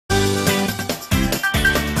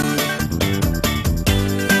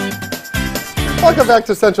Welcome back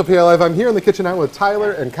to Central PA Live. I'm here in the kitchen now with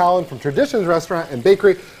Tyler and Colin from Traditions Restaurant and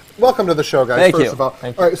Bakery. Welcome to the show, guys. Thank first you. of all.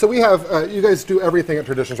 Thank all right, so we have, you guys do everything at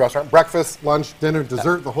Traditions Restaurant. Breakfast, lunch, dinner,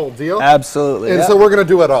 dessert, the whole deal. Absolutely. And so we're going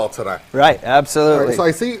to do it all today. Right, absolutely. All right, so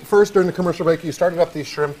I see first during the commercial break, you started up these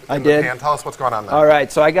shrimp in the pan. Tell us what's going on there. All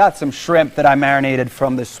right, so I got some shrimp that I marinated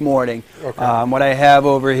from this morning. Okay. What I have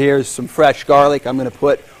over here is some fresh garlic I'm going to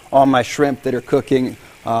put on my shrimp that are cooking.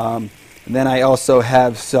 And then I also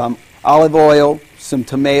have some olive oil, some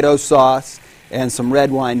tomato sauce, and some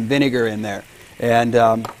red wine vinegar in there. And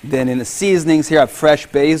then in the seasonings here I have fresh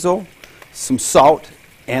basil, some salt,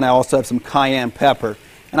 and I also have some cayenne pepper.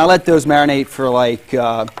 And I let those marinate for like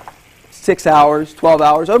 6 hours, 12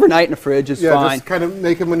 hours. Overnight in the fridge is fine. Just kind of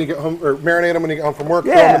make them when you get home, or marinate them when you get home from work,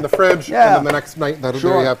 Yeah. throw them in the fridge, Yeah. and then the next night, that'll be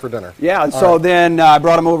what you have for dinner. Yeah, and so then I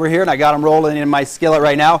brought them over here, and I got them rolling in my skillet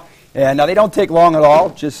right now. And they don't take long at all,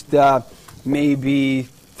 just maybe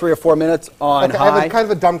 3 or 4 minutes on high. I have kind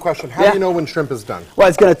of a dumb question. How do you know when shrimp is done? Well,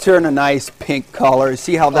 it's going to turn a nice pink color.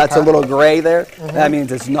 See how that's a little gray there? That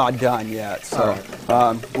means it's not done yet. So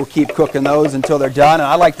we'll keep cooking those until they're done. And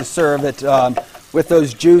I like to serve it with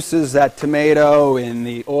those juices, that tomato and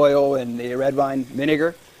the oil and the red wine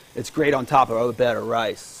vinegar. It's great on top of a bed of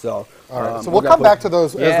rice. So, all right, so we'll come back to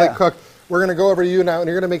those as they cook. We're going to go over to you now, and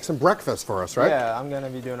you're going to make some breakfast for us, right? Yeah, I'm going to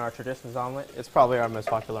be doing our Traditions omelet. It's probably our most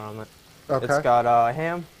popular omelet. Okay. It's got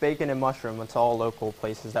ham, bacon, and mushroom. It's all local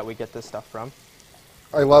places that we get this stuff from.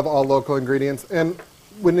 I love all local ingredients. And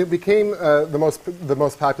when it became the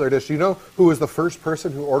most popular dish, do you know who was the first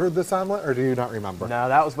person who ordered this omelet, or do you not remember? No,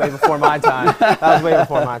 that was way before my time. That was way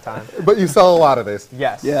before my time. But you sell a lot of these.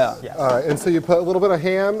 Yes. Yeah. Yes. All right, and so you put a little bit of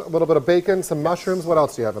ham, a little bit of bacon, some mushrooms. What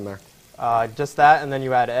else do you have in there? Just that, and then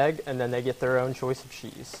you add egg, and then they get their own choice of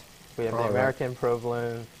cheese. We have the All right. American,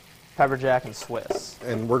 provolone, pepper jack, and Swiss.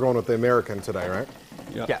 And we're going with the American today, right?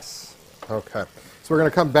 Yep. Yes. Okay. So we're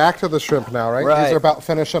going to come back to the shrimp now, right? Right. These are about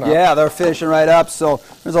finishing up. Yeah, they're finishing right up. So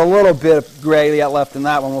there's a little bit of gray yet left in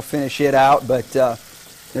that one. We'll finish it out, but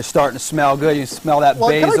they're starting to smell good. You smell that Well,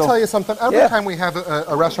 basil. can I tell you something? Every time we have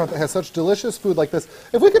a restaurant that has such delicious food like this,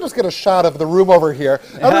 if we could just get a shot of the room over here,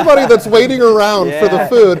 everybody that's waiting around for the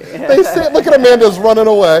food, they say, look at Amanda's running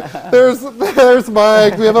away. There's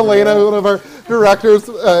Mike. We have Elena, one of our directors.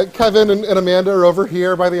 Kevin and Amanda are over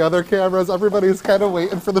here by the other cameras. Everybody's kind of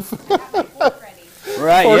waiting for the food.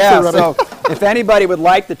 Right, yeah. So if anybody would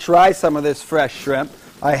like to try some of this fresh shrimp,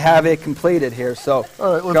 I have it completed here. So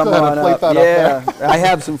all right, let's come go ahead on and plate up. that up there. I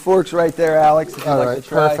have some forks right there, Alex, if you'd like to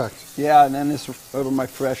try. Perfect. Yeah, and then this over my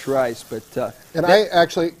fresh rice. But and I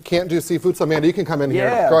actually can't do seafood, so Amanda, you can come in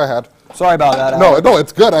here. Go ahead. Sorry about that, Alex. No,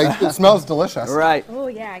 it's good. It smells delicious. Right. Oh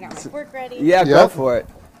yeah, I got my fork ready. Yeah, go for it.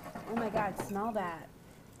 Oh my God, smell that.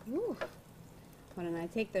 Ooh. When I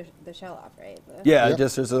take the shell off, right? Yeah,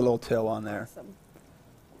 just there's a little till on there. Awesome.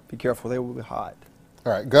 Be careful, they will be hot.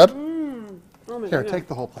 All right, good? Oh my Here, God. take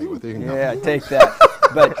the whole plate with you. You can go. Yeah, take that.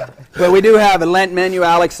 But we do have a Lent menu,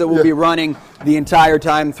 Alex, that will be running the entire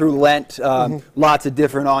time through Lent. Lots of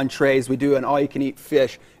different entrees. We do an all-you-can-eat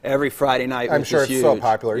fish every Friday night. I'm sure it's huge. so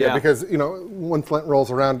popular. Yeah, because when Lent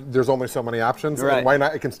rolls around, there's only so many options. Right. And why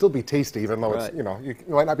not? It can still be tasty, even though it's you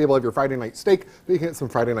might not be able to have your Friday night steak, but you can get some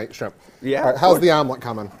Friday night shrimp. Yeah. All right, how's the omelet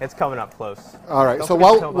coming? It's coming up close. All right. Don't So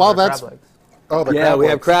forget to tell them while about our that's crab legs. the yeah, crab we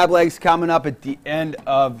legs. have crab legs coming up at the end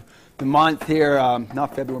of the month here,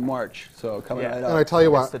 not February, March. So coming right up. And I tell you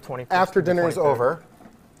what, the 21st after to the dinner is 23rd. over,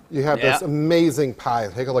 you have this amazing pie.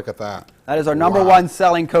 Take a look at that. That is our number one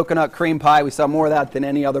selling coconut cream pie. We sell more of that than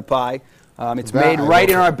any other pie. It's made right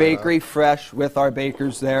in our bakery, fresh with our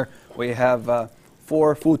bakers there. We have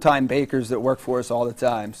 4 full-time bakers that work for us all the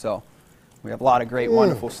time. So we have a lot of great,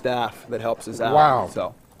 wonderful staff that helps us out. Wow.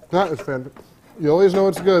 So. That is fantastic. You always know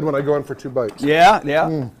it's good when I go in for 2 bites. Yeah,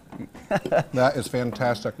 yeah. That is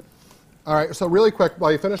fantastic. All right, so really quick,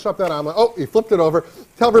 while you finish up that omelet, you flipped it over.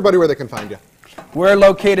 Tell everybody where they can find you. We're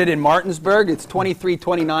located in Martinsburg. It's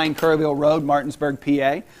 2329 Kerrville Road, Martinsburg,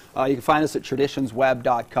 PA. You can find us at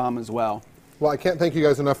traditionsweb.com as well. Well, I can't thank you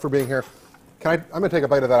guys enough for being here. I'm going to take a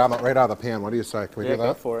bite of that omelet right out of the pan. What do you say? Can we do that?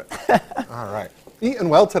 Go for it. All right. Eating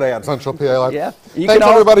well today on Central PA Live. Yeah. Thanks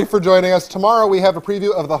everybody for joining us. Tomorrow we have a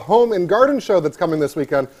preview of the Home and Garden Show that's coming this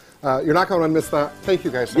weekend. You're not going to miss that. Thank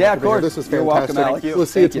you guys so much for being here. This is fantastic. You're welcome, Alex. We'll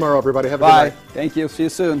see you tomorrow, everybody. Have a Bye. good night. Thank you. See you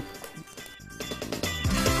soon.